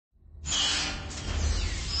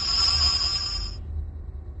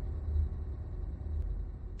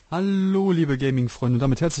Hallo liebe Gaming-Freunde,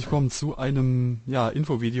 damit herzlich willkommen zu einem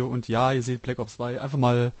Infovideo und ja, ihr seht Black Ops 2, einfach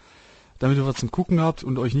mal, damit ihr was zum Gucken habt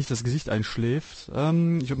und euch nicht das Gesicht einschläft. Ich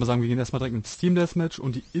würde mal sagen, wir gehen erstmal direkt ins Steam Deathmatch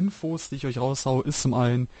und die Infos, die ich euch raushaue, ist zum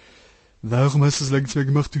einen, warum hast du es lange nicht mehr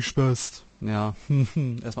gemacht, du Spaß? Ja,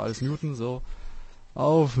 erstmal alles muten, so.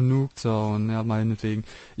 Auf Nuketown, ja meinetwegen.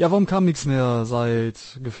 Ja, warum kam nichts mehr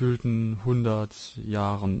seit gefühlten 100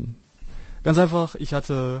 Jahren? Ganz einfach, ich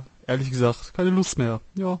hatte, ehrlich gesagt, keine Lust mehr.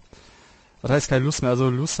 Ja. Was heißt keine Lust mehr? Also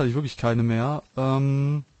Lust hatte ich wirklich keine mehr.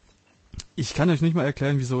 Ich kann euch nicht mal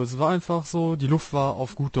erklären, wieso. Es war einfach so, die Luft war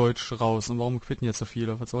auf gut Deutsch raus. Und warum quitten jetzt so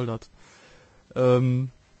viele? Was soll das?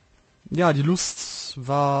 Ja, die Lust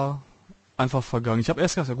war einfach vergangen. Ich habe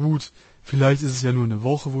erst gedacht, ja gut, vielleicht ist es ja nur eine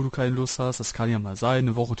Woche, wo du keine Lust hast. Das kann ja mal sein.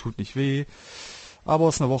 Eine Woche tut nicht weh. Aber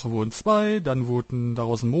aus einer Woche wurden 2, dann wurden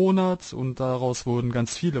daraus ein Monat und daraus wurden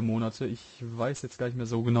ganz viele Monate. Ich weiß jetzt gar nicht mehr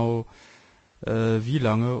so genau, wie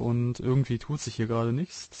lange und irgendwie tut sich hier gerade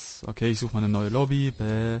nichts. Okay, ich suche mal eine neue Lobby.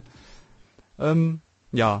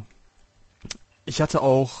 Ja. Ich hatte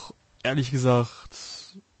auch, ehrlich gesagt,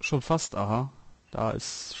 schon fast, da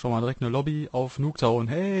ist schon mal direkt eine Lobby auf Nuketown.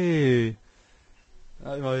 Hey!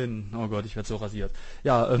 Ja, immerhin. Oh Gott, ich werde so rasiert.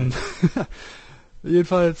 Ja,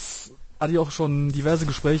 jedenfalls hatte ich auch schon diverse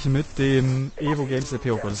Gespräche mit dem EWOKaiLP.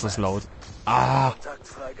 Oh Gott, ist das laut. Weil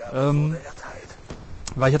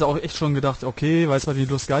ich hatte auch echt schon gedacht, okay, weißt du, wenn die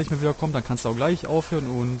Lust gar nicht mehr wiederkommt, dann kannst du auch gleich aufhören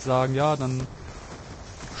und sagen, ja, dann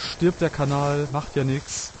stirbt der Kanal, macht ja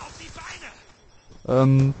nix. Ja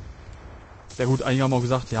gut, einige haben auch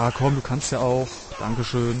gesagt, ja komm, du kannst ja auch,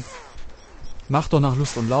 Dankeschön. Mach doch nach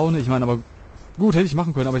Lust und Laune, ich meine, aber gut, hätte ich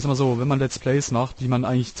machen können, aber ich sag mal so, wenn man Let's Plays macht, die man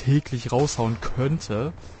eigentlich täglich raushauen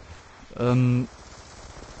könnte, und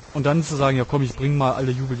dann zu sagen, ja komm, ich bringe mal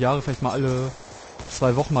alle Jubeljahre, vielleicht mal alle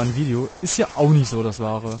 2 Wochen mal ein Video, ist ja auch nicht so das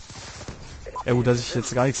Wahre. Ja gut, dass ich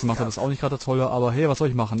jetzt gar nichts gemacht habe, ist auch nicht gerade das Tolle, aber hey, was soll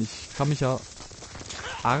ich machen? Ich kann mich ja...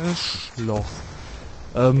 Arschloch.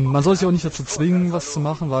 Man soll sich auch nicht dazu zwingen, was zu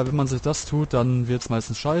machen, weil wenn man sich das tut, dann wird es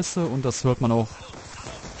meistens scheiße und das hört man auch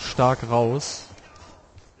stark raus.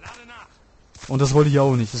 Und das wollte ich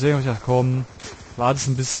auch nicht, deswegen habe ich gedacht, komm, wartet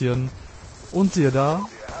ein bisschen. Und siehe da,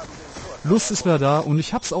 Lust ist wieder da und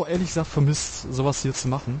ich hab's auch ehrlich gesagt vermisst, sowas hier zu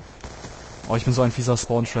machen. Oh, ich bin so ein fieser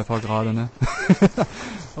Spawn-Trapper gerade, ne?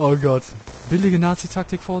 Oh Gott. Billige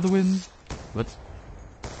Nazi-Taktik for the win. Was?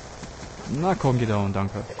 Na komm, geh down,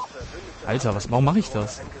 danke. Alter, warum mache ich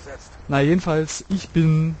das? Na jedenfalls, ich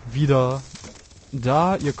bin wieder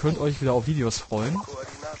da. Ihr könnt euch wieder auf Videos freuen.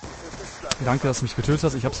 Danke, dass du mich getötet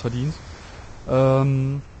hast, ich hab's verdient. Ja,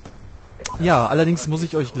 allerdings muss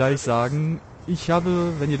ich euch gleich sagen, ich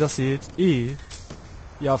habe, wenn ihr das seht,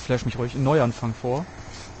 ja, flash mich ruhig, einen Neuanfang vor.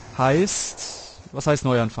 Heißt, was heißt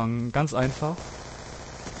Neuanfang? Ganz einfach.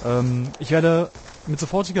 Ich werde mit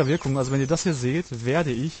sofortiger Wirkung, also wenn ihr das hier seht,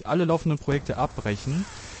 werde ich alle laufenden Projekte abbrechen.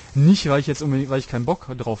 Nicht, weil ich jetzt unbedingt, weil ich keinen Bock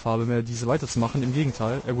drauf habe, mehr diese weiterzumachen, im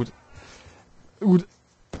Gegenteil. Ja gut,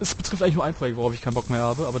 es betrifft eigentlich nur ein Projekt, worauf ich keinen Bock mehr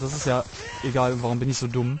habe, aber das ist ja egal, warum bin ich so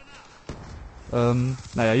dumm.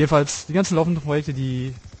 Naja, jedenfalls, die ganzen laufenden Projekte,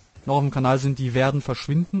 die noch auf dem Kanal sind, die werden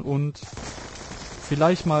verschwinden und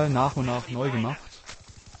vielleicht mal nach und nach neu gemacht.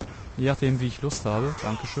 Je nachdem, wie ich Lust habe.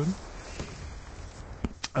 Dankeschön.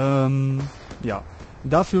 Ja.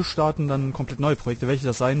 Dafür starten dann komplett neue Projekte. Welche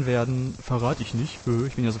das sein werden, verrate ich nicht.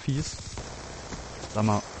 Ich bin ja so fies. Sag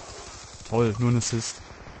mal. Toll, nur ein Assist.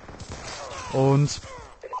 Und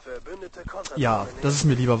ja, das ist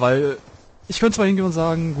mir lieber, weil ich könnte zwar hingehen und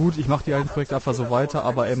sagen, gut, ich mache die alten Projekte einfach so weiter,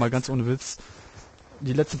 aber ey, mal ganz ohne Witz,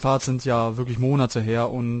 die letzten Parts sind ja wirklich Monate her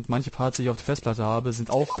und manche Parts, die ich auf der Festplatte habe, sind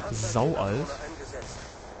auch saualt.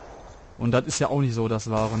 Und das ist ja auch nicht so das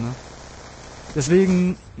Wahre, ne?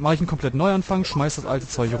 Deswegen mache ich einen komplett Neuanfang, schmeiß das alte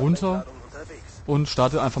Zeug runter und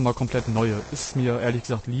starte einfach mal komplett neue. Ist mir ehrlich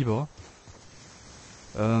gesagt lieber.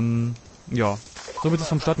 Ja, so wird es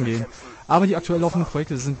vonstatten gehen. Aber die aktuell laufenden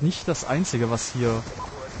Projekte sind nicht das einzige, was hier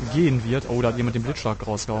gehen wird. Oh, da hat jemand den Blitzschlag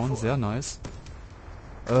rausgehauen, sehr nice.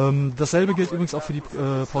 Dasselbe gilt übrigens auch für die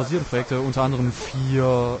pausierten Projekte, unter anderem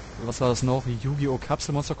 4, was war das noch? Yu-Gi-Oh!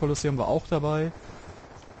 Kapselmonster Kolosseum war auch dabei.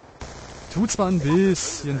 Tut zwar ein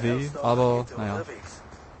bisschen weh, aber naja.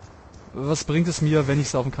 Was bringt es mir, wenn ich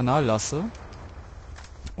es auf dem Kanal lasse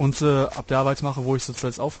und ab der Arbeit mache, wo ich so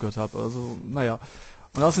zuletzt aufgehört habe? Also, naja.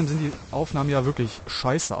 Und außerdem sind die Aufnahmen ja wirklich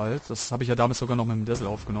scheiße alt. Das habe ich ja damals sogar noch mit dem Dessel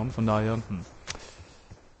aufgenommen, von daher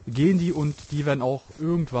gehen die und die werden auch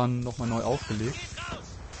irgendwann nochmal neu aufgelegt.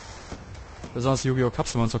 Besonders Yu-Gi-Oh!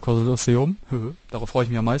 Kapselmonster Kolosseum. Darauf freue ich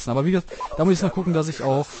mich am meisten. Aber wie gesagt, da muss ich noch gucken, dass ich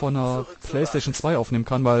auch von einer PlayStation 2 aufnehmen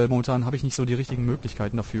kann, weil momentan habe ich nicht so die richtigen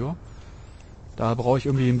Möglichkeiten dafür. Da brauche ich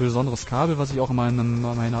irgendwie ein besonderes Kabel, was ich auch in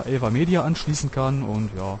meiner Elva Media anschließen kann und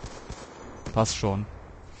ja, passt schon.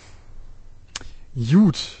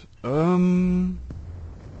 Gut,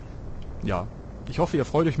 ja, ich hoffe, ihr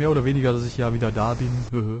freut euch mehr oder weniger, dass ich ja wieder da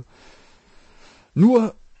bin.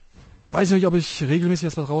 Nur weiß ich nicht, ob ich regelmäßig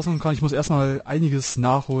jetzt was rausholen kann. Ich muss erstmal einiges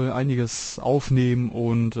nachholen, einiges aufnehmen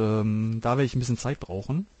und da werde ich ein bisschen Zeit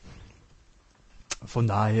brauchen. Von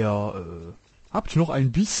daher habt noch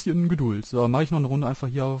ein bisschen Geduld. So, mache ich noch eine Runde einfach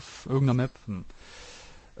hier auf irgendeiner Map.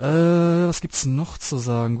 Was gibt's noch zu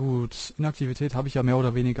sagen? Gut, Inaktivität habe ich ja mehr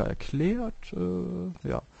oder weniger erklärt.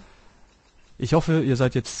 Ja. Ich hoffe, ihr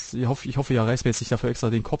seid jetzt, ich hoffe, ihr reißt mir jetzt nicht dafür extra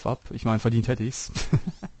den Kopf ab. Ich meine, verdient hätte ich's.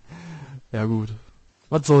 Ja gut.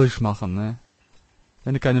 Was soll ich machen, ne?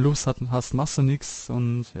 Wenn du keine Lust hast, machst du nix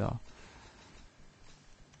und ja.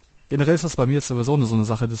 Generell ist das bei mir jetzt sowieso so eine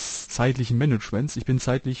Sache des zeitlichen Managements. Ich bin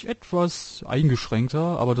zeitlich etwas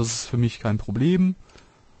eingeschränkter, aber das ist für mich kein Problem.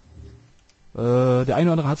 Der eine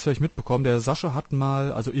oder andere hat es vielleicht mitbekommen. Der Sascha hat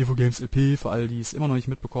mal, also EWOKaiLP, für alle, die es immer noch nicht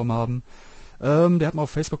mitbekommen haben, der hat mal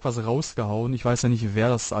auf Facebook was rausgehauen. Ich weiß ja nicht, wer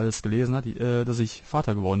das alles gelesen hat, dass ich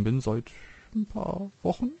Vater geworden bin, seit ein paar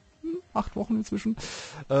Wochen. 8 Wochen inzwischen.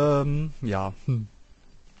 Ja.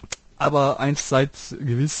 Aber eins seid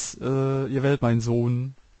gewiss, ihr werdet meinen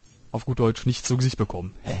Sohn auf gut Deutsch nicht zu Gesicht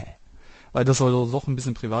bekommen. Weil das soll doch ein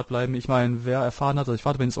bisschen privat bleiben. Ich meine, wer erfahren hat, dass ich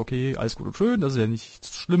Vater bin, ist okay, alles gut und schön, das ist ja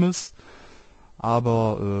nichts Schlimmes.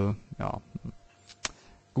 Aber, ja.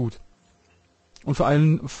 Gut. Und vor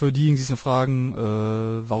allem für diejenigen, die sich noch fragen,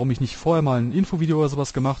 warum ich nicht vorher mal ein Infovideo oder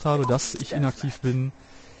sowas gemacht habe, dass ich inaktiv bin.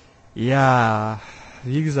 Ja,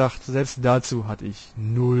 wie gesagt, selbst dazu hatte ich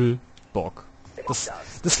null Bock. Das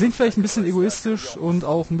klingt vielleicht ein bisschen egoistisch und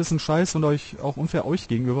auch ein bisschen scheiße und auch unfair euch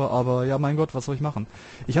gegenüber, aber ja, mein Gott, was soll ich machen?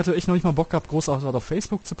 Ich hatte echt noch nicht mal Bock gehabt, großartig auf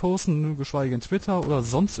Facebook zu posten, geschweige denn Twitter oder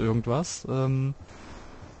sonst irgendwas.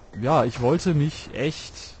 Ja, ich wollte mich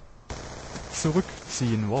echt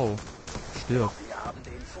zurückziehen. Wow, stirb.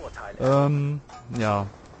 Ja,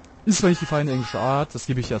 ist zwar nicht die feine englische Art, das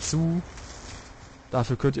gebe ich ja zu.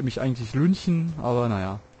 Dafür könnt ihr mich eigentlich lynchen, aber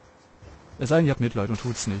naja. Es sei denn, ihr habt Mitleid und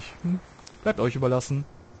tut's nicht. Bleibt euch überlassen.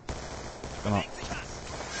 Genau.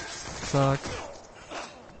 Zack.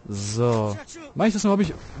 So. Mach ich das nur, ob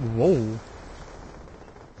ich... Wow.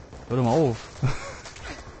 Hör doch mal auf.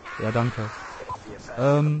 Ja, danke.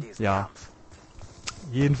 Ja.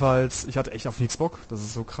 Jedenfalls, ich hatte echt auf nichts Bock. Das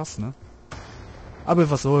ist so krass, ne? Aber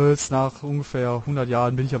was soll's, nach ungefähr 100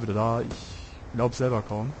 Jahren bin ich ja wieder da. Ich glaub selber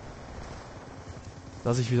kaum,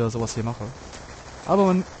 dass ich wieder sowas hier mache. Aber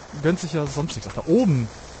man gönnt sich ja sonst nichts. Ach, da oben!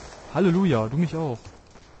 Halleluja, du mich auch.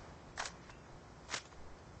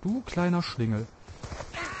 Du kleiner Schlingel.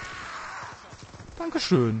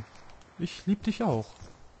 Dankeschön. Ich lieb dich auch.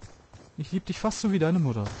 Ich lieb dich fast so wie deine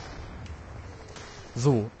Mutter.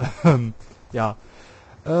 So, ja.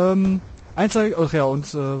 Ach ja,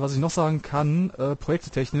 und was ich noch sagen kann,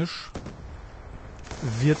 projektetechnisch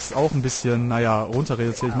wird es auch ein bisschen, naja, runter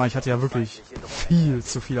reduziert. Ich meine, ich hatte ja wirklich viel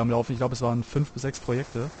zu viel am Laufen. Ich glaube, es waren 5 bis 6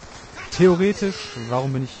 Projekte. Theoretisch,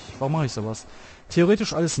 warum mache ich sowas?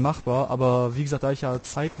 Theoretisch alles machbar, aber wie gesagt, da ich ja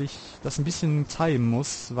zeitlich das ein bisschen timen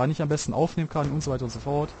muss, wann ich am besten aufnehmen kann und so weiter und so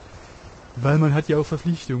fort. Weil man hat ja auch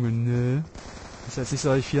Verpflichtungen, ne? Das ist jetzt nicht so,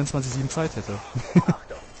 dass ich 24/7 Zeit hätte.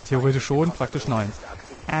 Theoretisch schon, praktisch nein.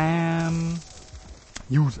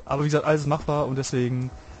 Gut, aber wie gesagt, alles machbar und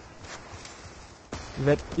deswegen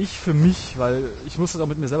werde ich für mich, weil ich muss das auch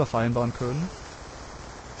mit mir selber vereinbaren können,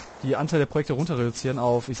 die Anzahl der Projekte runter reduzieren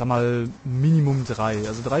auf, ich sag mal, Minimum 3.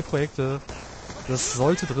 Also 3 Projekte, das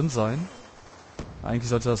sollte drin sein. Eigentlich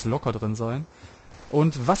sollte das locker drin sein.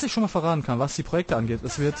 Und was ich schon mal verraten kann, was die Projekte angeht,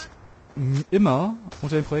 es wird immer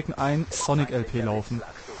unter den Projekten ein Sonic-LP laufen.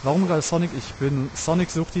 Warum gerade Sonic? Ich bin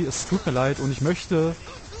Sonic-Suchti, es tut mir leid und ich möchte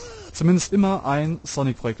zumindest immer ein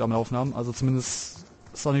Sonic-Projekt am Laufen haben. Also zumindest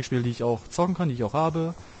Sonic-Spiele, die ich auch zocken kann, die ich auch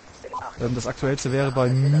habe. Das aktuellste wäre bei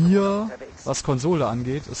mir, was Konsole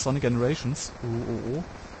angeht, ist Sonic Generations. Oh.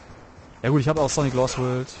 Ja gut, ich habe auch Sonic Lost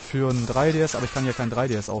World für ein 3DS, aber ich kann ja kein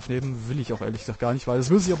 3DS aufnehmen. Will ich auch ehrlich gesagt gar nicht, weil es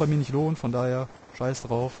würde sich auch bei mir nicht lohnen, von daher scheiß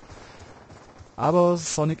drauf. Aber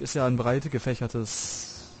Sonic ist ja ein breit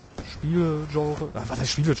gefächertes Spielgenre. Was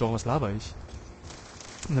heißt Spielgenre? Was laber ich?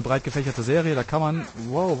 Eine breit gefächerte Serie, da kann man...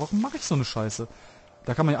 Wow, warum mache ich so eine Scheiße?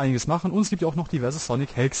 Da kann man ja einiges machen und es gibt ja auch noch diverse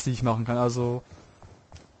Sonic-Hacks, die ich machen kann. Also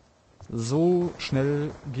so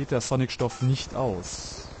schnell geht der Sonic-Stoff nicht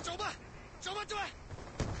aus.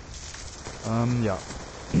 Ja.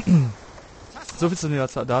 So viel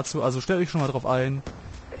dazu. Also stellt euch schon mal drauf ein,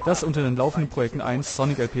 dass unter den laufenden Projekten ein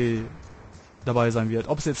Sonic-LP dabei sein wird.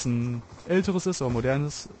 Ob es jetzt ein älteres ist oder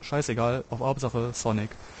modernes, scheißegal. Auf Hauptsache Sonic.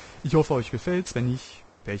 Ich hoffe, euch gefällt's. Wenn nicht,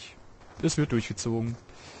 Pech. Es wird durchgezogen.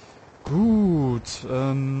 Gut,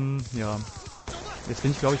 ja. Jetzt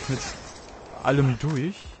bin ich, glaube ich, mit allem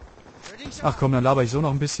durch. Ach komm, dann laber ich so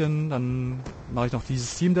noch ein bisschen. Dann mache ich noch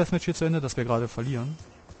dieses Team Deathmatch hier zu Ende, das wir gerade verlieren.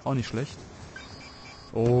 Auch nicht schlecht.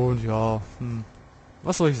 Und ja,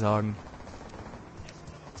 was soll ich sagen?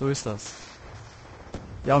 So ist das.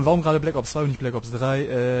 Ja, und warum gerade Black Ops 2 und nicht Black Ops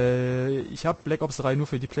 3? Ich habe Black Ops 3 nur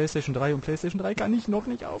für die PlayStation 3 und PlayStation 3 kann ich noch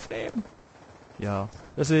nicht aufnehmen. Ja,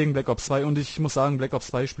 deswegen Black Ops 2 und ich muss sagen, Black Ops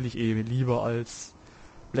 2 spiele ich eh lieber als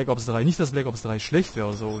Black Ops 3. Nicht, dass Black Ops 3 schlecht wäre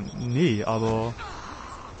oder so, nee, aber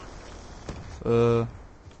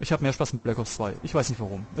ich habe mehr Spaß mit Black Ops 2. Ich weiß nicht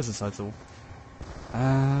warum, es ist halt so.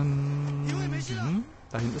 Da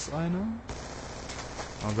hinten ist einer.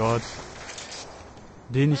 Oh Gott.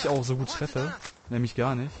 Den ich auch so gut treffe. Nämlich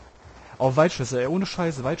gar nicht. Auch Weitschüsse, ey, ohne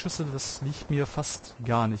Scheiße. Weitschüsse, das liegt mir fast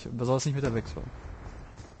gar nicht. Besonders nicht mit der Wechsel.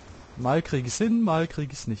 Mal krieg ich's hin, mal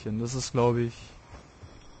krieg ich's nicht hin. Das ist, glaube ich,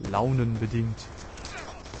 launenbedingt.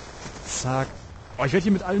 Zack. Oh, ich werde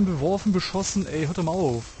hier mit allem beworfen, beschossen. Ey, hört doch mal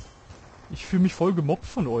auf. Ich fühle mich voll gemobbt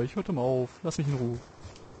von euch. Hört doch mal auf. Lass mich in Ruhe.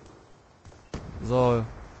 So.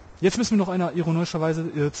 Jetzt müssen wir noch einer ironischerweise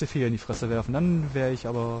C4 in die Fresse werfen. Dann wäre ich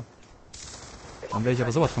aber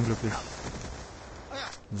sowas von glücklich.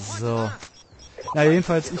 So. Na,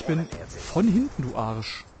 jedenfalls, ich bin von hinten, du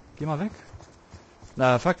Arsch. Geh mal weg.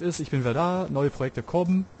 Na, Fakt ist, ich bin wieder da. Neue Projekte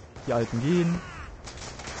kommen. Die alten gehen.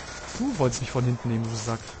 Du wolltest mich von hinten nehmen, du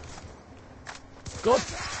Sack. Gott.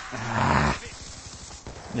 Ah.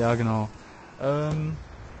 Ja, genau.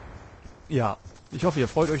 Ja. Ich hoffe, ihr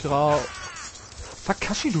freut euch drauf.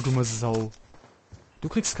 Fakashi, du dumme Sau. Du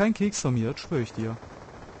kriegst keinen Keks von mir, das schwöre ich dir.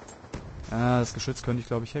 Ah, das Geschütz könnte ich,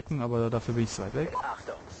 glaube ich, hacken, aber dafür bin ich zu weit weg.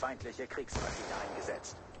 Achtung, feindliche Kriegsmaschine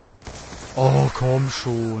eingesetzt. Oh, komm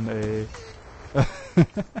schon, ey.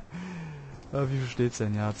 Wie viel steht's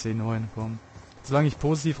denn? Ja, 10,9, komm. Solange ich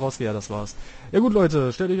positiv rausgehe, ja, das war's. Ja gut,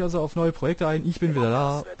 Leute, stellt euch also auf neue Projekte ein. Ich bin wieder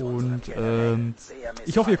da und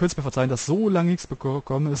ich hoffe, ihr könnt es mir verzeihen, dass so lange nichts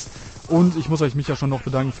gekommen ist. Und ich muss mich ja schon noch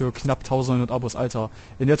bedanken für knapp 1900 Abos, Alter.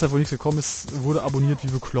 In der Zeit, wo nichts gekommen ist, wurde abonniert wie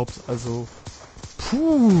bekloppt. Also,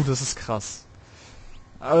 puh, das ist krass.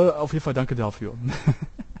 Auf jeden Fall danke dafür.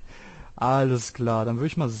 Alles klar, dann würde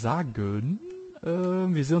ich mal sagen,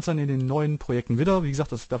 wir sehen uns dann in den neuen Projekten wieder. Wie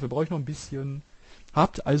gesagt, dafür brauche ich noch ein bisschen.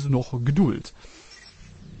 Habt also noch Geduld.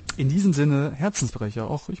 In diesem Sinne, Herzensbrecher.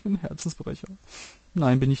 Och, ich bin Herzensbrecher.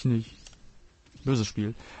 Nein, bin ich nicht. Böses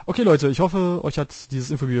Spiel. Okay, Leute, ich hoffe, euch hat dieses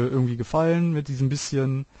Infovideo irgendwie gefallen mit diesem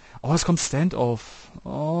bisschen... Oh, es kommt Standoff.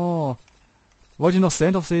 Oh. Wollt ihr noch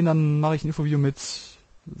Standoff sehen, dann mache ich ein Infovideo mit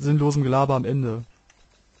sinnlosem Gelaber am Ende.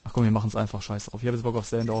 Ach komm, wir machen es einfach, scheiß drauf. Ich habe jetzt Bock auf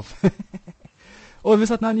Standoff. Oh, ihr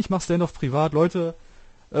wisst, nein, ich mache Standoff privat. Leute,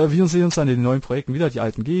 wir sehen uns dann in den neuen Projekten wieder, die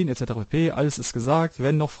alten gehen, etc. pp. Alles ist gesagt.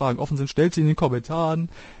 Wenn noch Fragen offen sind, stellt sie in den Kommentaren.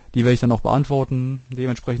 Die werde ich dann auch beantworten.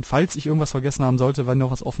 Dementsprechend, falls ich irgendwas vergessen haben sollte, wenn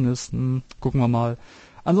noch was offen ist, gucken wir mal.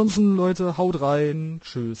 Ansonsten, Leute, haut rein.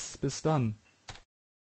 Tschüss, bis dann.